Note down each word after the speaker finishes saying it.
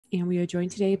and we are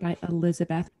joined today by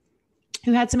Elizabeth,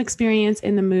 who had some experience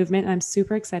in the movement. I'm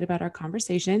super excited about our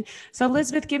conversation. So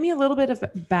Elizabeth, give me a little bit of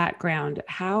background.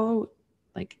 How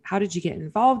did you get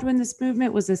involved in this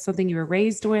movement? Was this something you were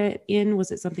raised in?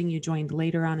 Was it something you joined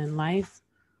later on in life?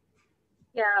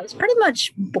 Yeah, I was pretty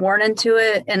much born into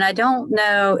it. And I don't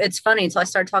know, it's funny until I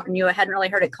started talking to you, I hadn't really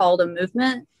heard it called a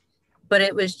movement, but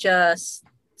it was just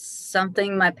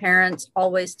something my parents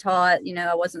always taught.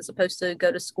 I wasn't supposed to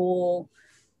go to school.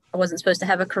 I wasn't supposed to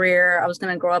have a career. I was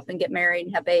going to grow up and get married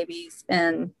and have babies.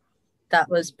 And that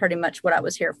was pretty much what I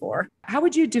was here for. How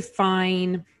would you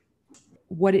define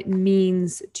what it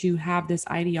means to have this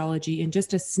ideology in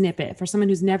just a snippet for someone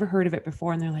who's never heard of it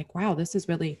before and they're like, wow, this is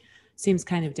really seems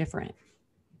kind of different?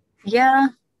 Yeah,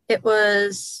 it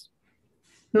was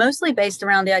mostly based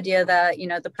around the idea that,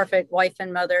 the perfect wife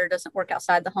and mother doesn't work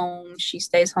outside the home. She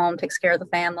stays home, takes care of the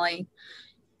family.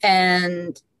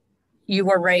 And you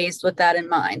were raised with that in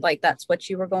mind. Like that's what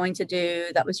you were going to do.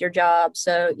 That was your job.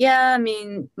 So, yeah, I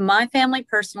mean, my family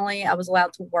personally, I was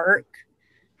allowed to work,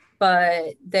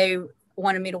 but they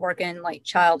wanted me to work in like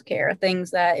childcare,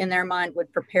 things that in their mind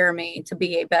would prepare me to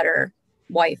be a better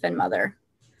wife and mother.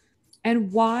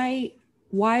 And why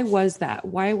was that?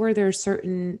 Why were there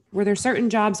certain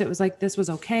jobs that was like this was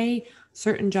okay,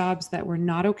 certain jobs that were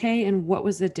not okay, and what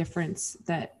was the difference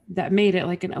that made it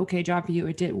like an okay job for you,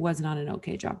 it was not an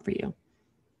okay job for you?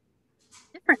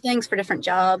 Different things for different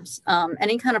jobs.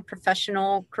 Any kind of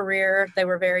professional career, they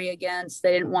were very against.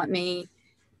 They didn't want me.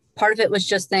 Part of it was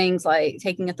just things like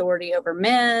taking authority over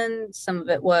men. Some of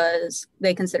it was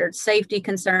they considered safety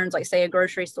concerns, like, say, a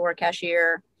grocery store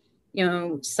cashier.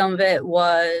 Some of it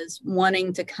was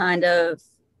wanting to kind of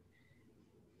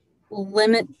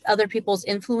limit other people's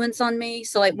influence on me.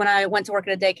 So like when I went to work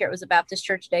at a daycare, it was a Baptist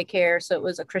church daycare, so it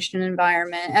was a Christian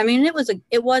environment. I mean, it was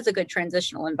a good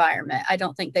transitional environment. I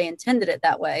don't think they intended it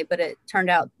that way, but it turned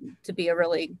out to be a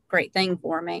really great thing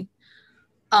for me.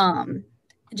 Um,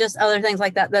 just other things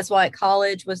like that. That's why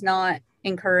college was not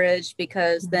encouraged,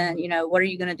 because then, what are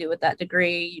you going to do with that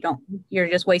degree? You're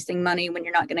just wasting money when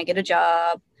you're not going to get a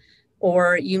job.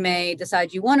 Or you may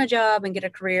decide you want a job and get a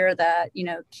career that,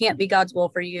 can't be God's will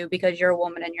for you because you're a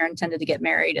woman and you're intended to get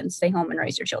married and stay home and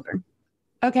raise your children.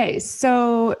 Okay,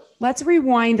 so let's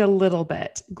rewind a little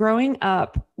bit. Growing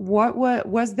up, what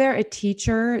was there a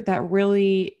teacher that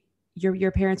really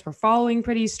your parents were following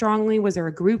pretty strongly? Was there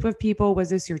a group of people? Was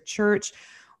this your church?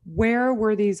 Where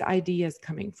were these ideas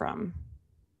coming from?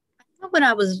 When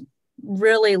I was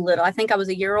really little, I think I was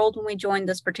a year old when we joined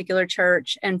this particular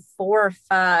church, and 4 or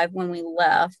 5 when we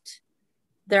left.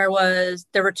 There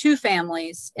were two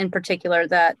families in particular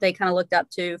that they kind of looked up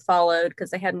to, followed because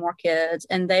they had more kids,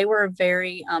 and they were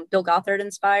very Bill Gothard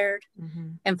inspired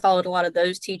Mm-hmm. and followed a lot of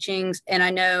those teachings. And I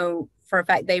know for a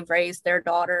fact they've raised their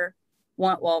daughter.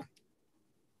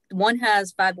 One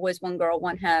has 5 boys, 1 girl.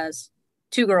 One has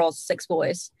 2 girls, 6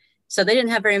 boys. So they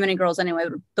didn't have very many girls anyway.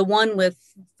 The one with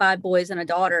 5 boys and a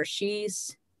daughter,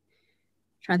 she's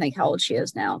trying to think how old she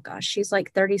is now. Gosh, she's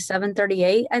like 37,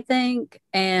 38, I think,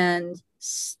 and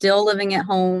still living at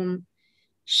home.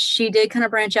 She did kind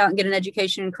of branch out and get an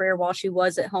education and career while she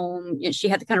was at home. She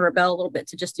had to kind of rebel a little bit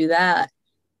to just do that.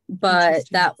 But Interesting.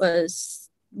 that was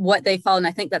what they followed. And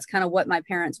I think that's kind of what my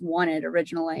parents wanted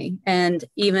originally. And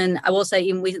even, I will say,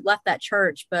 even we left that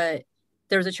church, but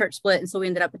there was a church split. And so we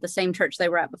ended up at the same church they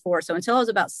were at before. So until I was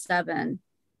about 7,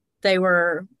 they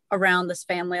were around this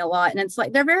family a lot. And it's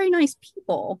like, they're very nice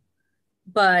people,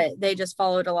 but they just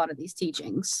followed a lot of these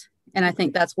teachings. And I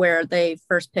think that's where they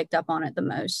first picked up on it the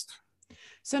most.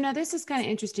 So now this is kind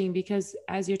of interesting because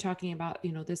as you're talking about,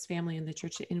 this family in the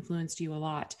church that influenced you a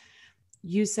lot,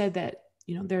 you said that,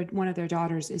 one of their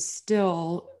daughters is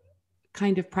still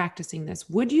kind of practicing this.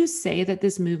 Would you say that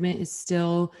this movement is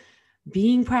still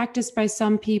being practiced by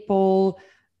some people,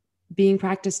 being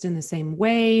practiced in the same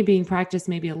way, being practiced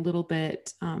maybe a little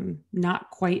bit not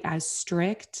quite as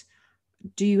strict?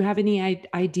 Do you have any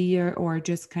idea or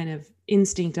just kind of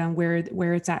instinct on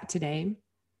where it's at today?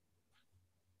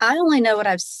 I only know what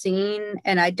I've seen,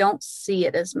 and I don't see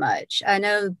it as much. I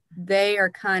know they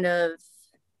are kind of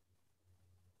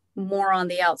more on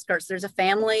the outskirts. There's a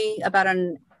family about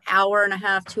an hour and a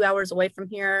half, 2 hours away from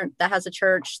here that has a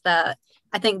church that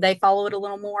I think they follow it a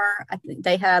little more. I think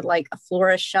they had like a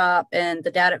florist shop, and the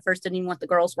dad at first didn't even want the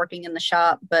girls working in the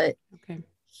shop, but Okay.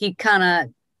 he kind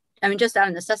of, I mean, just out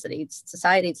of necessity,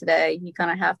 society today, you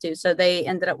kind of have to. So they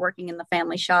ended up working in the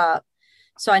family shop.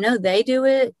 So I know they do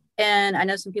it. And I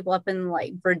know some people up in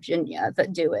like Virginia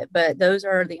that do it, but those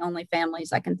are the only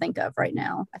families I can think of right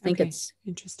now. I think Okay. it's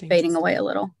Interesting. fading away a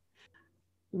little.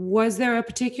 Was there a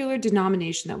particular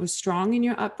denomination that was strong in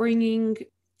your upbringing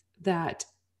that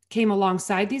came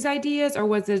alongside these ideas, or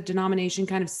was the denomination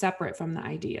kind of separate from the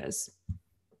ideas?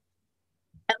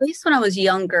 At least when I was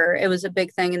younger, it was a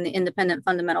big thing in the Independent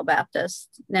Fundamental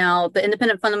Baptist. Now, the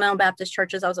Independent Fundamental Baptist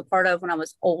churches I was a part of when I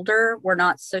was older were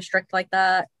not so strict like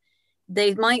that.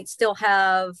 They might still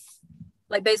have,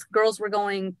 like, basically girls were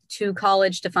going to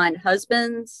college to find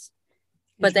husbands,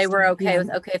 but they were okay with,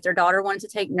 okay, if their daughter wanted to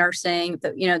take nursing,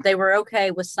 they were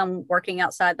okay with some working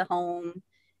outside the home,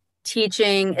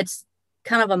 teaching. It's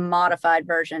kind of a modified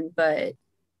version, but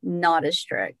not as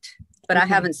strict. But I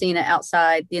haven't seen it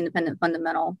outside the Independent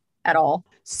Fundamental at all.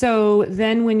 So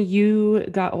then when you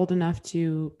got old enough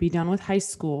to be done with high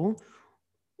school,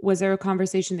 was there a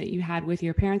conversation that you had with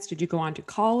your parents? Did you go on to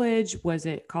college? Was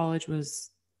it college was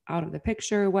out of the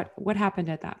picture? What happened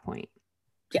at that point?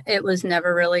 Yeah, it was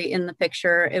never really in the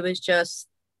picture. It was just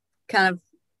kind of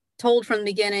told from the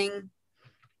beginning.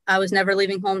 I was never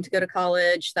leaving home to go to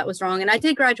college. That was wrong. And I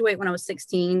did graduate when I was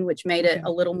 16, which made it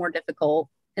a little more difficult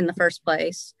in the first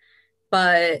place.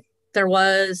 But there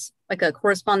was like a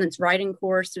correspondence writing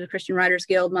course through the Christian Writers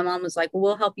Guild. My mom was like, well,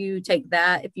 we'll help you take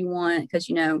that if you want.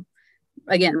 Because,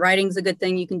 again, writing's a good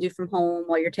thing you can do from home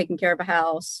while you're taking care of a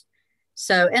house.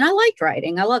 So, and I liked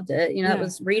writing. I loved it.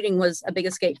 Reading was a big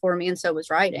escape for me. And so was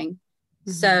writing.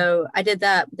 Mm-hmm. So I did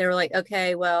that. They were like,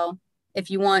 okay, well, if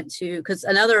you want to, because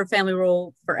another family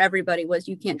rule for everybody was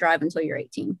you can't drive until you're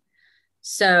 18.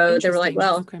 So they were like,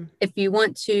 well, if you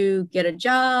want to get a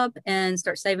job and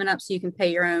start saving up so you can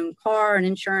pay your own car and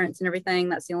insurance and everything,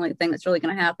 that's the only thing that's really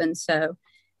going to happen. So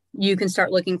you can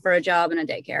start looking for a job in a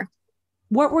daycare.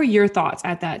 What were your thoughts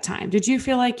at that time? Did you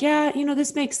feel like, yeah,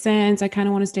 this makes sense. I kind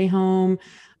of want to stay home,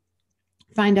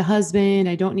 find a husband.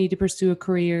 I don't need to pursue a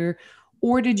career.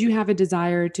 Or did you have a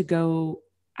desire to go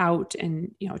out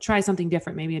and, try something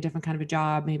different, maybe a different kind of a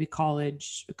job, maybe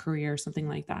college, a career, something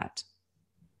like that?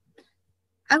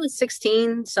 I was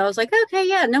 16. So I was like, okay,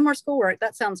 yeah, no more schoolwork.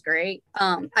 That sounds great.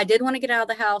 I did want to get out of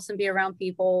the house and be around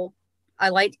people. I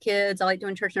liked kids. I liked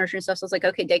doing church nursery and stuff. So I was like,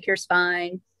 okay, daycare's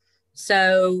fine.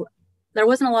 So there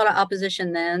wasn't a lot of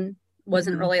opposition then.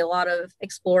 Wasn't really a lot of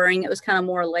exploring. It was kind of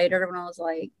more later when I was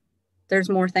like, there's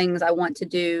more things I want to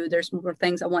do. There's more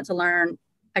things I want to learn.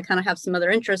 I kind of have some other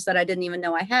interests that I didn't even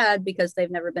know I had because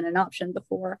they've never been an option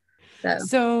before.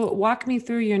 So walk me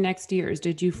through your next years.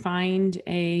 Did you find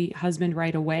a husband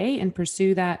right away and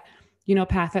pursue that,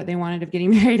 path that they wanted of getting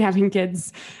married, having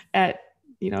kids at,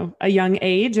 a young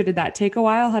age? Or did that take a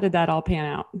while? How did that all pan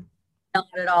out? Not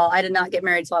at all. I did not get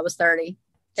married till I was 30.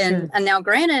 And now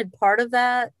granted, part of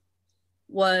that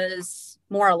was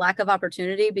more a lack of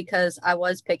opportunity because I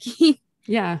was picky.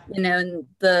 Yeah. And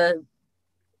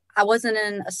I wasn't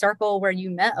in a circle where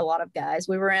you met a lot of guys.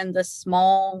 We were in this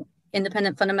small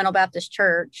Independent Fundamental Baptist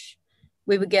church.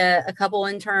 We would get a couple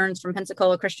interns from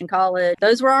Pensacola Christian College.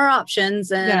 Those were our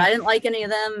options. And I didn't like any of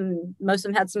them. Most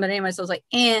of them had somebody anyway. So I was like,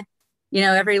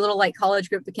 every little like college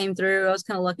group that came through, I was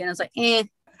kind of looking, I was like, And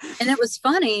it was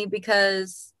funny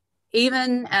because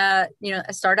even at,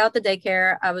 I started out the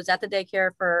daycare. I was at the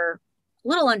daycare for a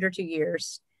little under 2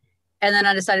 years. And then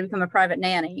I decided to become a private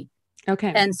nanny.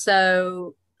 Okay. And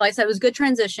so, like I said, it was a good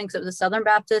transition because it was a Southern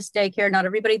Baptist daycare. Not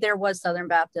everybody there was Southern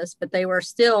Baptist, but they were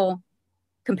still,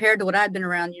 compared to what I'd been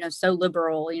around, so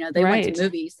liberal. They went to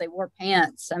movies, they wore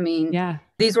pants. I mean,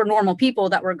 these were normal people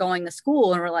that were going to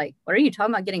school and were like, what are you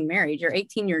talking about getting married? You're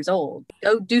 18 years old.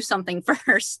 Go do something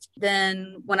first.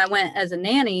 Then when I went as a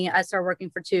nanny, I started working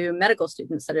for 2 medical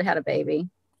students that had a baby.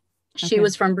 She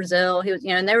was from Brazil. He was,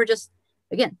 and they were just,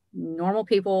 again, normal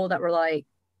people that were like,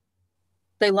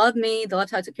 they loved me. They loved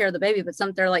how I took care of the baby. But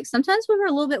they're like, sometimes we were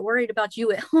a little bit worried about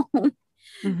you at home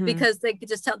because they could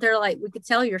just tell, they're like, we could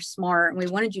tell you're smart and we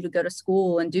wanted you to go to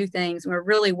school and do things. And we're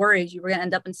really worried you were going to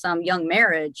end up in some young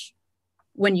marriage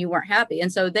when you weren't happy.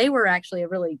 And so they were actually a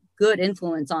really good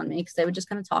influence on me because they would just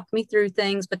kind of talk me through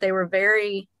things, but they were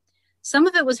some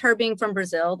of it was her being from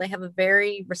Brazil. They have a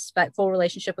very respectful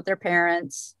relationship with their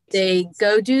parents. They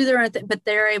go do their own thing, but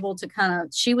they're able to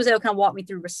she was able to kind of walk me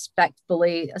through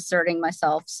respectfully asserting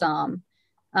myself some.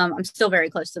 I'm still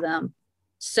very close to them.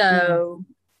 So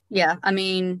yeah, I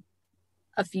mean,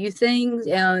 a few things,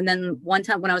 and then one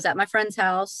time when I was at my friend's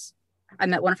house, I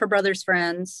met one of her brother's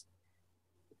friends.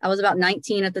 I was about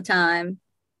 19 at the time.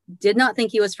 Did not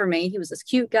think he was for me. He was this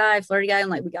cute guy, flirty guy, and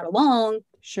like we got along.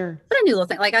 Sure. But I knew little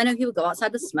things. Like I know he would go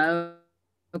outside to smoke.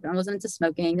 I wasn't into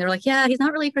smoking. They were like, yeah, he's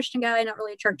not really a Christian guy, not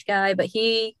really a church guy, but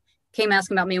he came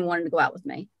asking about me and wanted to go out with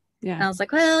me. Yeah. And I was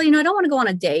like, well, I don't want to go on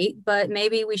a date, but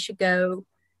maybe we should go,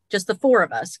 just the 4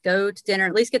 of us, go to dinner,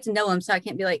 at least get to know him. So I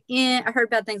can't be like, I heard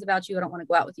bad things about you. I don't want to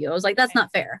go out with you. I was like, that's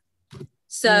not fair.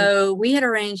 Right. So we had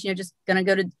arranged, just going to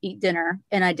go to eat dinner.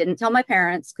 And I didn't tell my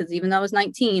parents because even though I was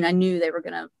 19, I knew they were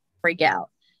going to freak out.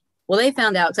 Well, they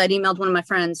found out because I'd emailed one of my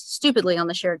friends stupidly on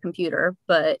the shared computer,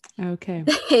 but Okay.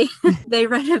 they they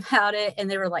read about it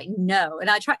and they were like, no. And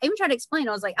I even tried to explain.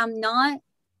 I was like, I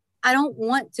don't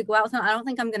want to go out with him. I don't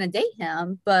think I'm going to date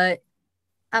him, but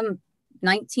I'm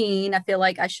 19. I feel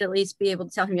like I should at least be able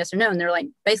to tell him yes or no. And they're like,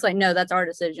 basically, no, that's our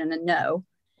decision. And no,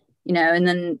 and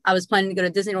then I was planning to go to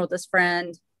Disney World with this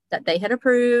friend that they had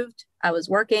approved. I was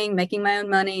working, making my own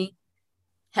money,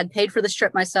 had paid for this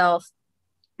trip myself.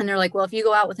 And they're like, well, if you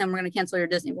go out with him, we're going to cancel your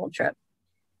Disney World trip.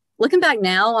 Looking back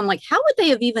now, I'm like, how would they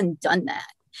have even done that?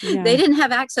 Yeah. They didn't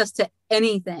have access to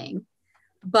anything.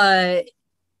 But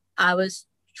I was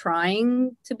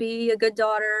trying to be a good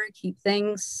daughter, keep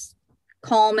things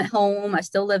calm at home. I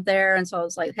still live there. And so I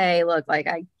was like, hey, look, like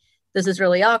this is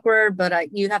really awkward,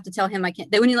 but you have to tell him I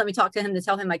can't. They wouldn't let me talk to him to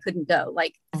tell him I couldn't go.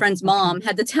 Like friend's mom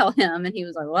had to tell him, and he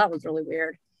was like, well, that was really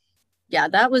weird. Yeah,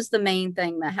 that was the main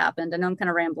thing that happened. I know I'm kind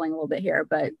of rambling a little bit here,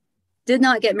 but did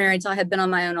not get married. So I had been on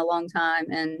my own a long time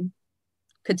and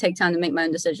could take time to make my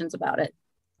own decisions about it.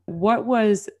 What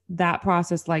was that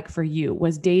process like for you?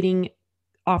 Was dating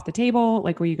off the table?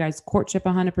 Like, were you guys courtship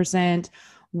 100%?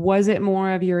 Was it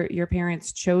more of your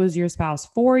parents chose your spouse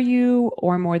for you,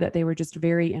 or more that they were just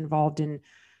very involved in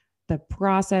the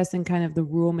process and kind of the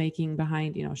rule making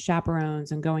behind,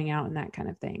 chaperones and going out and that kind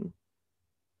of thing?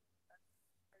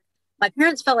 My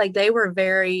parents felt like they were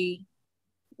very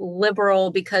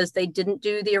liberal because they didn't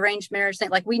do the arranged marriage thing.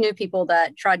 Like we knew people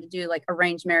that tried to do like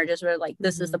arranged marriages where like,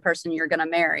 this is the person you're going to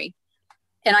marry.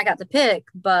 And I got to pick,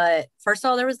 but first of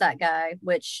all, there was that guy,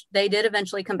 which they did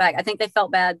eventually come back. I think they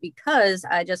felt bad because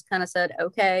I just kind of said,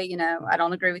 okay, I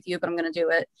don't agree with you, but I'm going to do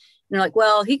it. And they're like,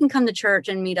 well, he can come to church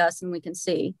and meet us and we can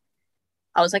see.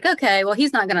 I was like, okay, well,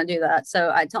 he's not going to do that.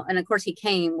 So and of course he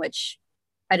came, which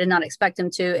I did not expect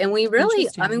him to. And we really,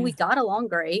 we got along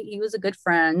great. He was a good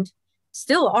friend,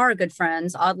 still are good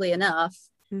friends, oddly enough.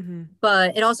 Mm-hmm.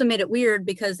 But it also made it weird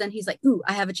because then he's like, ooh,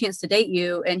 I have a chance to date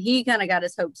you. And he kind of got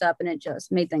his hopes up and it just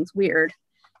made things weird.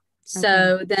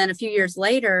 So then a few years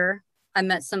later, I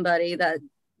met somebody that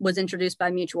was introduced by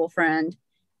a mutual friend.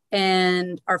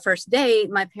 And our first date,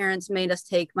 my parents made us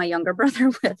take my younger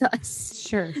brother with us.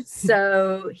 Sure.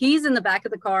 So he's in the back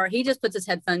of the car. He just puts his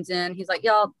headphones in. He's like,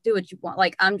 y'all do what you want.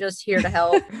 Like, I'm just here to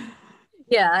help.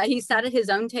 Yeah. He sat at his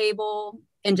own table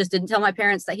and just didn't tell my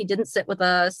parents that he didn't sit with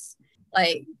us.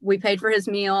 Like we paid for his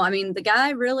meal. I mean, the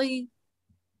guy really,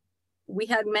 we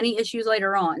had many issues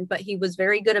later on, but he was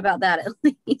very good about that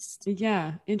at least.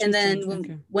 Yeah. And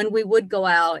then when we would go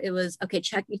out, it was, okay,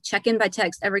 check in by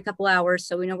text every couple hours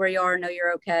so we know where you are, know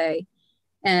you're okay.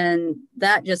 And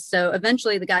that so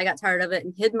eventually the guy got tired of it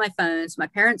and hid my phone. So my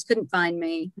parents couldn't find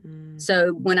me.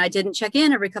 So when I didn't check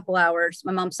in every couple hours,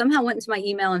 my mom somehow went into my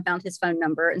email and found his phone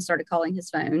number and started calling his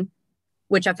phone,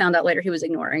 which I found out later he was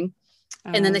ignoring.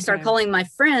 And then they started calling my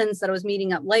friends that I was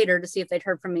meeting up later to see if they'd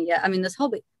heard from me yet. I mean,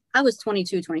 I was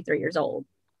 22, 23 years old.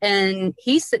 And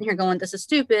he's sitting here going, this is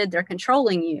stupid. They're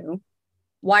controlling you.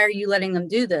 Why are you letting them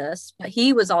do this? But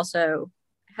he was also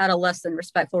had a less than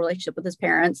respectful relationship with his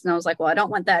parents. And I was like, well, I don't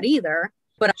want that either.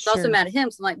 But I was also mad at him.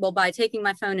 So I'm like, well, by taking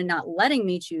my phone and not letting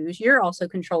me choose, you're also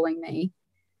controlling me.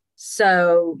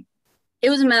 So it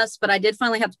was a mess. But I did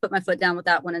finally have to put my foot down with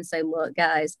that one and say, look,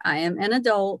 guys, I am an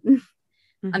adult.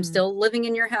 I'm still living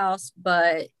in your house,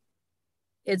 but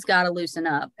it's got to loosen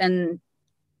up. And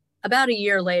about a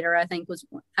year later, I think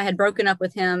I had broken up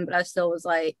with him, but I still was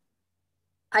like,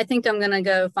 I think I'm going to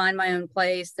go find my own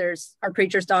place. There's our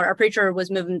preacher's daughter. Our preacher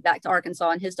was moving back to Arkansas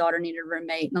and his daughter needed a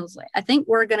roommate. And I was like, I think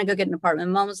we're going to go get an apartment.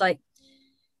 And Mom was like,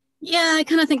 yeah, I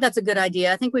kind of think that's a good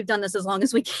idea. I think we've done this as long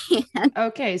as we can.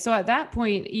 Okay. So at that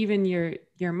point, even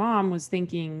your mom was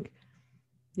thinking,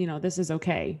 this is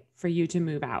okay for you to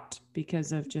move out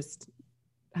because of just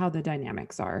how the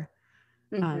dynamics are.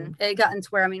 It got into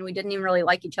where, we didn't even really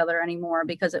like each other anymore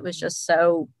because it was just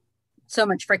so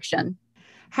much friction.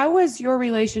 How was your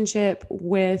relationship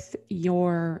with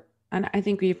and I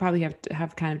think we probably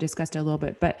have kind of discussed it a little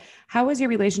bit, but how was your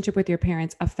relationship with your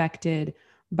parents affected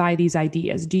by these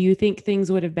ideas? Do you think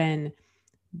things would have been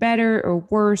better or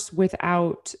worse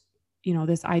without,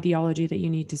 this ideology that you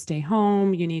need to stay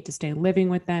home, you need to stay living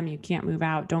with them, you can't move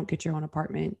out, don't get your own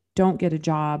apartment, don't get a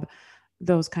job,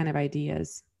 those kind of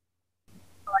ideas?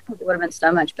 I think it would have been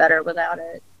so much better without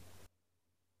it.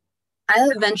 I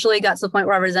eventually got to the point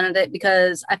where I resented it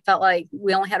because I felt like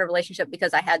we only had a relationship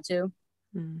because I had to.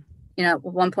 At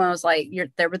one point I was like,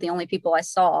 they were the only people I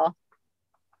saw.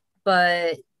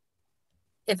 But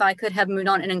if I could have moved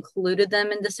on and included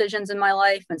them in decisions in my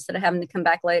life instead of having to come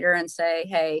back later and say,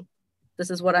 hey, This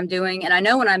is what I'm doing. And I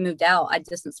know when I moved out, I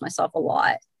distanced myself a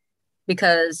lot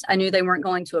because I knew they weren't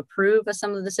going to approve of some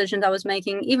of the decisions I was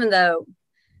making, even though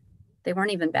they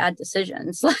weren't even bad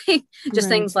decisions. Like just Right.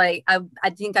 things like I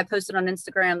think I posted on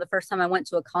Instagram the first time I went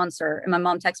to a concert, and my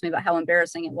mom texted me about how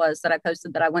embarrassing it was that I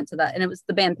posted that I went to that. And it was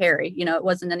the band Perry, you know, it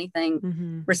wasn't anything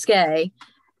Mm-hmm. risque.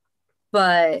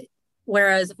 But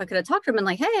whereas if I could have talked to them and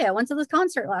like, hey, I went to this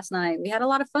concert last night, we had a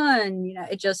lot of fun, you know,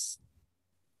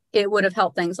 it would have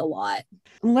helped things a lot.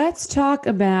 Let's talk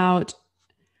about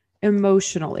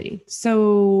emotionally.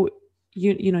 So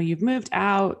you know, you've moved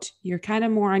out, you're kind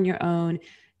of more on your own.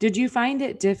 Did you find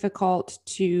it difficult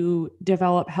to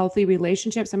develop healthy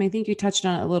relationships? I mean, I think you touched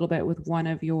on it a little bit with one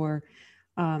of your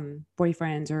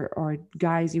boyfriends or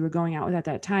guys you were going out with at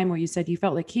that time, where you said you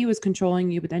felt like he was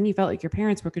controlling you, but then you felt like your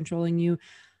parents were controlling you.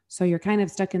 So you're kind of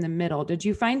stuck in the middle. Did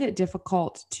you find it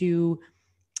difficult to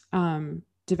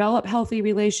develop healthy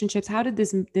relationships? How did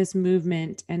this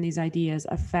movement and these ideas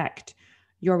affect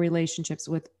your relationships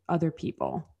with other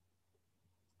people?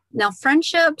 Now,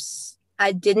 friendships,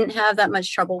 I didn't have that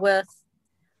much trouble with.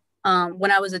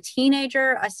 When I was a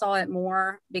teenager, I saw it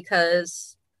more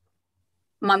because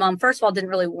my mom, first of all, didn't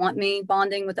really want me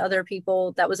bonding with other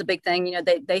people. That was a big thing. You know,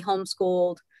 they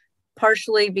homeschooled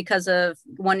partially because of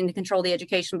wanting to control the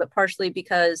education, but partially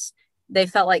because they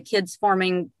felt like kids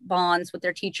forming bonds with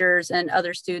their teachers and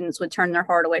other students would turn their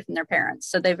heart away from their parents.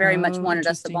 So they very much Oh, wanted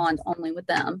us to interesting. bond only with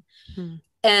them. Hmm.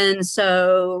 And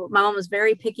so my mom was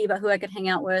very picky about who I could hang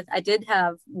out with. I did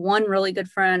have one really good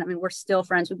friend. I mean, we're still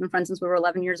friends. We've been friends since we were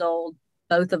 11 years old.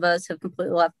 Both of us have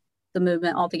completely left the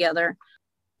movement altogether.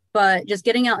 But just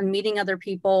getting out and meeting other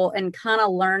people and kind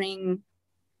of learning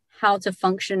how to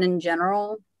function in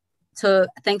general. So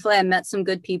thankfully, I met some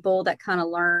good people that kind of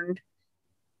learned,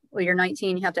 well, you're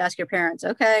 19, you have to ask your parents.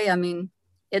 Okay. I mean,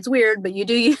 it's weird, but you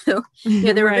do you. You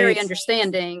know, they were very Right.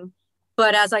 understanding.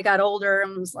 But as I got older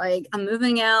and was like, I'm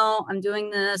moving out, I'm doing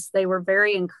this, they were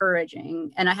very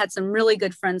encouraging. And I had some really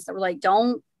good friends that were like,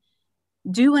 don't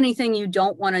do anything you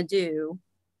don't want to do.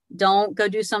 Don't go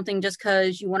do something just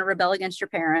because you want to rebel against your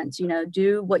parents. You know,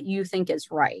 do what you think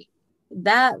is right.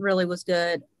 That really was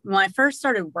good. When I first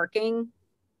started working,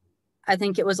 I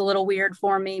think it was a little weird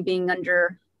for me being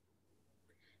under,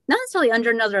 not necessarily under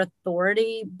another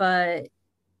authority, but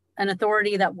an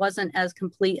authority that wasn't as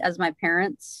complete as my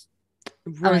parents.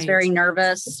 I was Right. very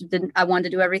nervous. I wanted to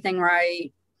do everything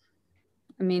right.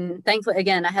 I mean, thankfully,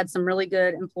 again, I had some really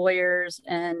good employers,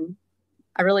 and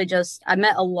I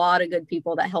met a lot of good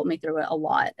people that helped me through it a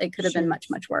lot. It could have been Sure. much,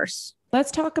 much worse. Let's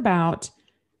talk about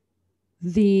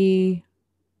the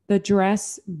the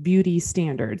dress beauty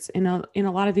standards. In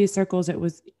a lot of these circles, it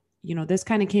was, you know, this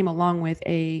kind of came along with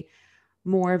a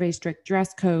more of a strict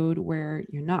dress code where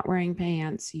you're not wearing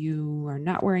pants, you are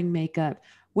not wearing makeup.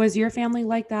 Was your family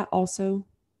like that also?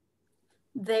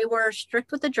 They were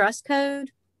strict with the dress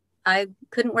code. I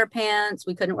couldn't wear pants.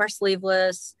 We couldn't wear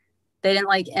sleeveless. They didn't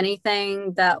like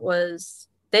anything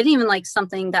they didn't even like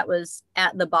something that was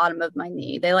at the bottom of my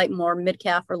knee. They like more mid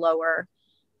calf or lower.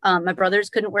 My brothers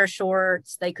couldn't wear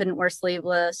shorts. They couldn't wear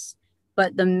sleeveless.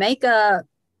 But the makeup,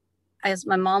 as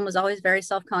my mom was always very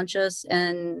self conscious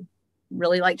and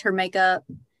really liked her makeup.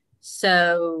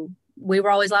 So we were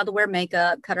always allowed to wear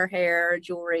makeup, cut our hair,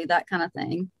 jewelry, that kind of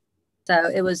thing. So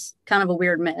it was kind of a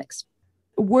weird mix.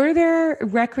 Were there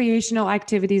recreational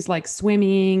activities like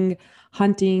swimming,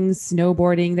 hunting,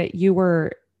 snowboarding that you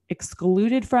were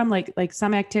excluded from, like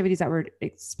some activities that were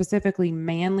specifically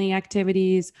manly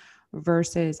activities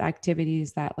versus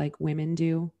activities that like women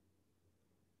do?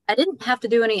 I didn't have to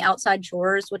do any outside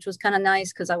chores, which was kind of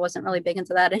nice because I wasn't really big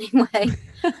into that anyway.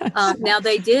 Sure. Now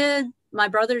they did, my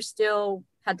brothers still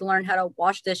had to learn how to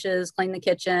wash dishes, clean the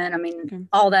kitchen. I mean, Okay.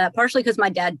 all that, partially because my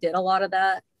dad did a lot of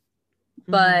that,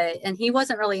 Hmm. and he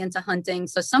wasn't really into hunting.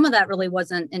 So some of that really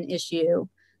wasn't an issue.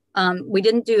 We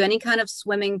didn't do any kind of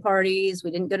swimming parties.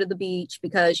 We didn't go to the beach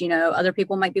because, you know, other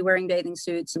people might be wearing bathing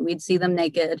suits and we'd see them Hmm.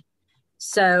 naked.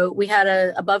 So we had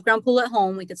a above ground pool at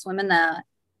home. We could swim in that.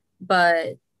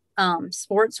 But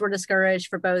sports were discouraged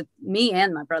for both me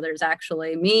and my brothers,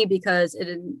 actually. Me, because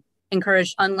it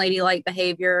encouraged unladylike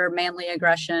behavior, manly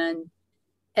aggression,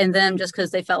 and them just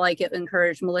because they felt like it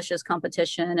encouraged malicious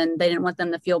competition and they didn't want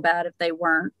them to feel bad if they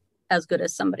weren't as good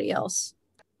as somebody else.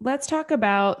 Let's talk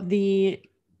about the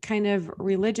kind of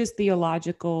religious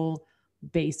theological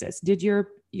basis. Did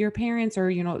your parents, or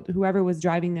you know, whoever was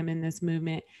driving them in this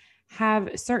movement,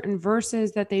 have certain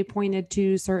verses that they pointed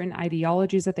to, certain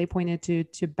ideologies that they pointed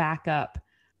to back up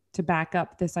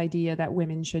this idea that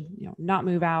women should, you know, not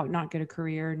move out, not get a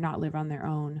career, not live on their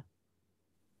own?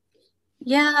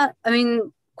 Yeah, I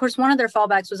mean, course, one of their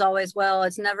fallbacks was always, well,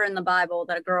 it's never in the Bible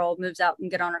that a girl moves out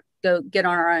and go get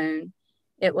on her own.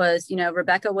 It was, you know,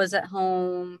 Rebecca was at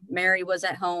home, Mary was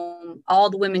at home, all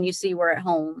the women you see were at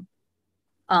home.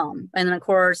 And then of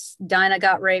course, Dinah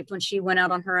got raped when she went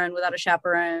out on her own without a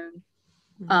chaperone.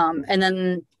 And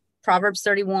then Proverbs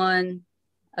 31,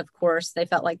 of course, they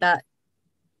felt like that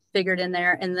figured in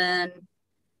there. And then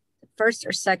first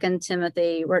or second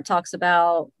Timothy, where it talks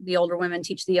about the older women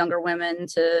teach the younger women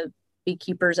to be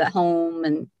keepers at home,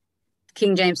 and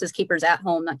King James says keepers at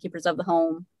home, not keepers of the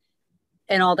home,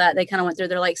 and all that. They kind of went through,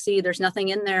 they're like, see, there's nothing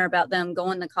in there about them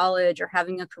going to college or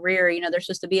having a career. You know, they're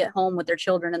supposed to be at home with their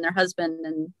children and their husband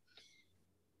and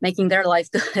making their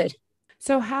life good.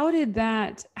 So how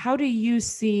do you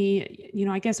see, you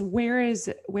know, I guess, where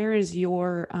is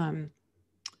your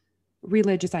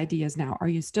religious ideas now? Are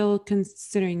you still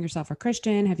considering yourself a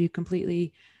Christian? Have you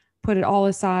completely put it all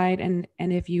aside? And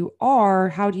if you are,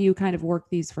 how do you kind of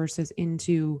work these verses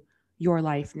into your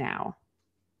life now?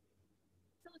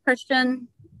 Christian.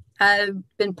 I've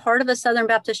been part of a Southern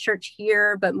Baptist church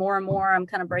here, but more and more I'm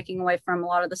kind of breaking away from a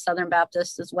lot of the Southern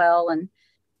Baptists as well.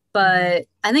 But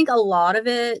I think a lot of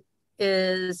it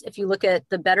is, if you look at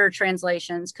the better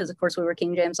translations, because of course we were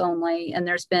King James only, and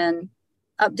there's been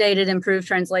updated, improved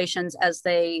translations as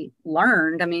they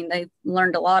learned. I mean, they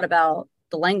learned a lot about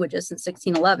the languages since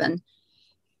 1611,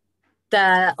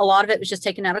 that a lot of it was just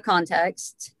taken out of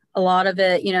context. A lot of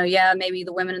it, you know, yeah, maybe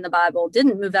the women in the Bible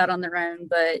didn't move out on their own,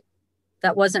 but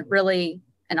that wasn't really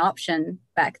an option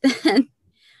back then.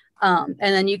 And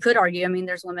then you could argue, I mean,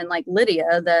 there's women like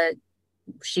Lydia, that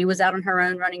she was out on her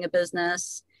own running a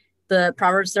business. The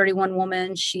Proverbs 31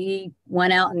 woman, she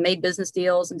went out and made business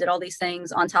deals and did all these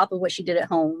things on top of what she did at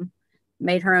home,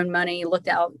 made her own money, looked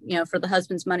out, you know, for the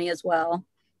husband's money as well.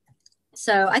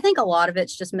 So I think a lot of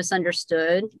it's just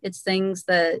misunderstood. It's things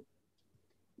that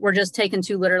were just taken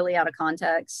too literally out of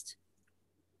context.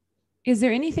 Is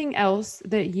there anything else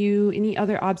that any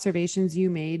other observations you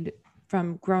made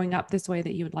from growing up this way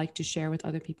that you would like to share with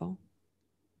other people?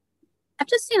 I've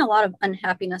just seen a lot of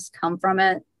unhappiness come from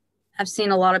it. I've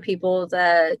seen a lot of people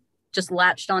that just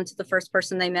latched onto the first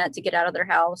person they met to get out of their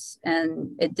house,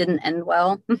 and it didn't end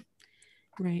well.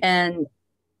 Right. And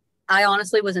I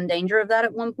honestly was in danger of that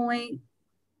at one point,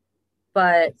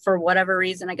 but for whatever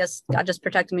reason, I guess God just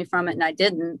protected me from it, and I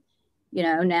didn't. You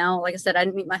know, now, like I said, I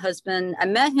didn't meet my husband. I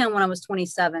met him when I was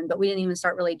 27, but we didn't even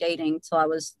start really dating till I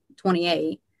was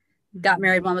 28. Got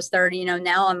married when I was 30. You know,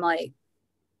 now I'm like,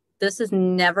 this is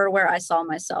never where I saw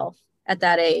myself at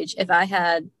that age. If I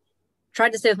had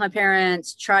tried to stay with my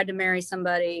parents, tried to marry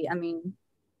somebody, I mean,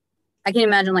 I can't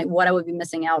imagine like what I would be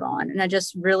missing out on. And I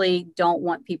just really don't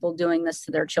want people doing this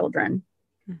to their children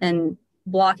and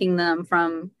blocking them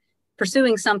from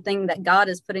pursuing something that God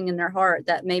is putting in their heart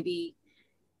that maybe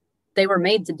they were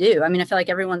made to do. I mean, I feel like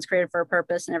everyone's created for a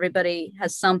purpose, and everybody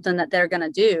has something that they're going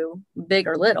to do, big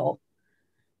or little.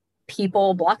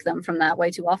 People block them from that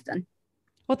way too often.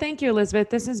 Well, thank you, Elizabeth.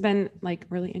 This has been like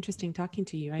really interesting talking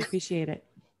to you. I appreciate it.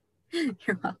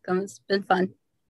 You're welcome. It's been fun.